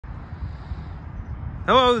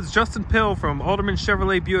Hello, this is Justin Pill from Alderman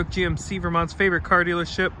Chevrolet Buick GMC, Vermont's favorite car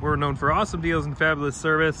dealership. We're known for awesome deals and fabulous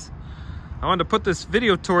service. I wanted to put this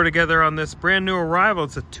video tour together on this brand new arrival.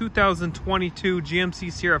 It's a 2022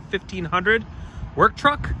 GMC Sierra 1500 work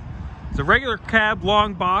truck. It's a regular cab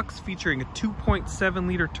long box featuring a 2.7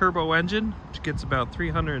 liter turbo engine, which gets about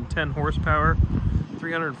 310 horsepower,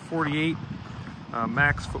 348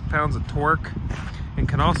 max foot-pounds of torque, and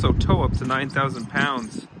can also tow up to 9,000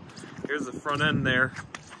 pounds. Here's the front end there.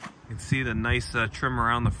 You can see the nice trim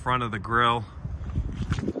around the front of the grille.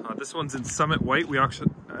 This one's in Summit White. We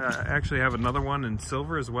actually have another one in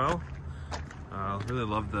silver as well. Really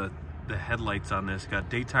love the headlights on this. Got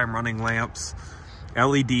daytime running lamps,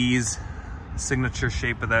 LEDs, signature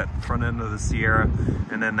shape of that front end of the Sierra,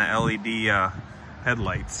 and then the LED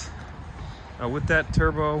headlights. With that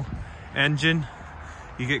turbo engine,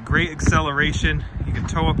 you get great acceleration. You can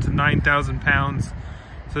tow up to 9,000 pounds.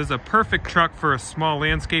 So it's a perfect truck for a small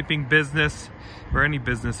landscaping business, or any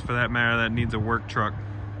business for that matter that needs a work truck.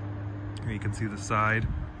 Here you can see the side.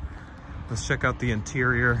 Let's check out the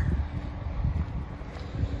interior.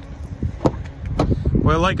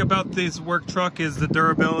 What I like about this work truck is the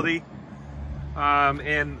durability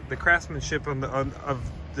and the craftsmanship of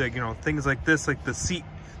the things like this, like the seat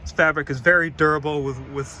fabric is very durable,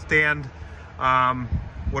 withstand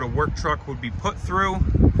what a work truck would be put through.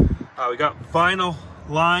 We got vinyl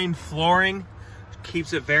lined flooring,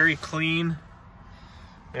 keeps it very clean,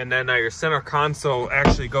 and then your center console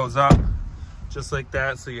actually goes up just like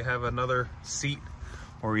that, so you have another seat,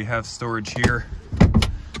 or you have storage here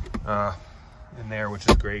in there, which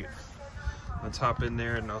is great. Let's hop in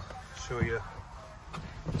there and I'll show you.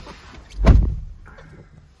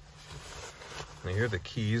 Now here are the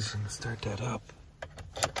keys. Let's start that up.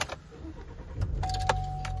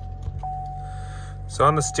 So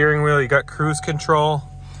on the steering wheel, you got cruise control.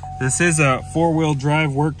 This is a four-wheel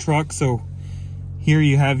drive work truck, so here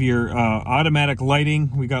you have your automatic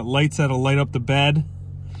lighting. We got lights that'll light up the bed.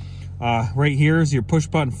 Right here is your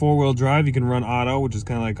push-button four-wheel drive. You can run auto, which is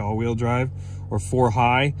kind of like all-wheel drive, or 4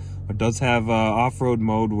 high. It does have off-road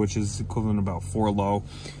mode, which is equivalent to about 4 low.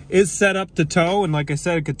 Is set up to tow, and like I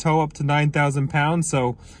said, it could tow up to 9,000 pounds.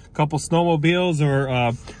 So a couple snowmobiles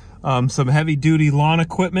or some heavy-duty lawn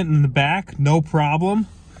equipment in the back, no problem.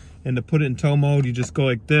 And to put it in tow mode, you just go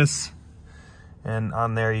like this, and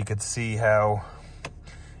on there you could see how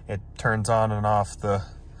it turns on and off the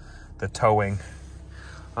towing.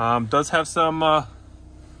 Does have some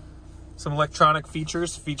electronic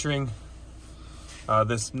features, featuring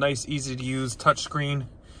this nice, easy-to-use touchscreen. You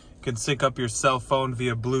can sync up your cell phone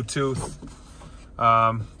via Bluetooth,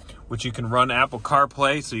 which you can run Apple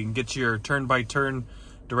CarPlay, so you can get your turn-by-turn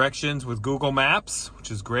directions with Google Maps,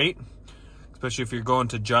 which is great, especially if you're going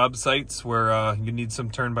to job sites where you need some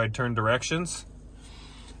turn-by-turn directions.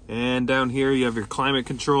 And down here you have your climate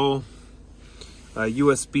control,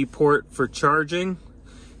 USB port for charging.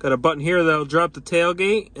 Got a button here that'll drop the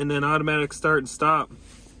tailgate, and then automatic start and stop.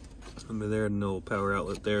 Under there, and a little power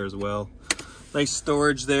outlet there as well. Nice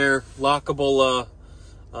storage there, lockable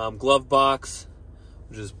glove box,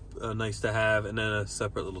 which is nice to have, and then a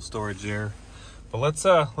separate little storage there. But let's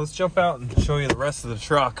jump out and show you the rest of the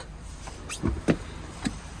truck.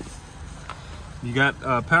 You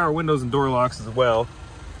got power windows and door locks as well.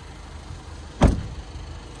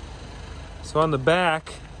 So on the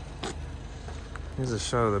back, here's a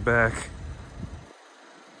shot of the back.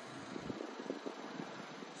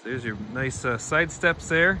 So there's your nice side steps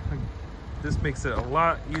there. This makes it a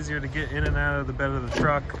lot easier to get in and out of the bed of the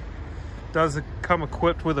truck. Does come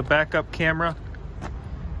equipped with a backup camera.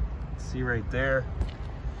 See right there,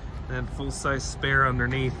 and full-size spare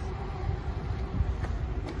underneath.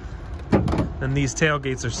 And these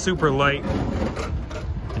tailgates are super light,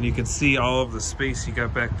 and you can see all of the space you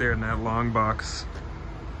got back there in that long box.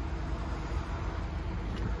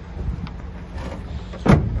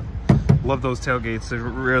 Love those tailgates. They're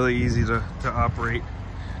really easy to operate.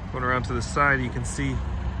 Going around to the side, you can see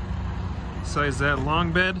the size of that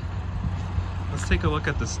long bed. Let's take a look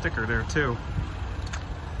at the sticker there too.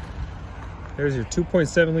 There's your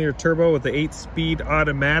 2.7 liter turbo with the 8-speed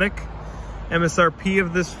automatic. MSRP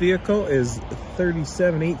of this vehicle is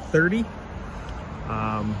 $37,830.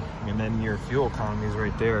 And then your fuel economy is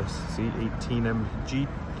right there. See, 18 MG,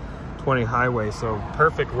 20 highway, so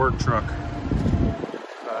perfect work truck.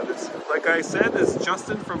 Like I said, this is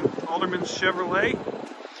Justin from Alderman Chevrolet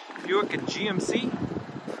Buick and GMC.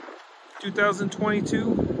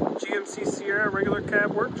 2022 GMC Sierra regular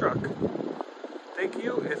cab work truck. Thank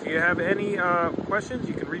you. If you have any questions,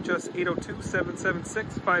 you can reach us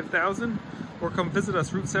 802-776-5000 or come visit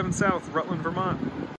us Route 7 South, Rutland, Vermont.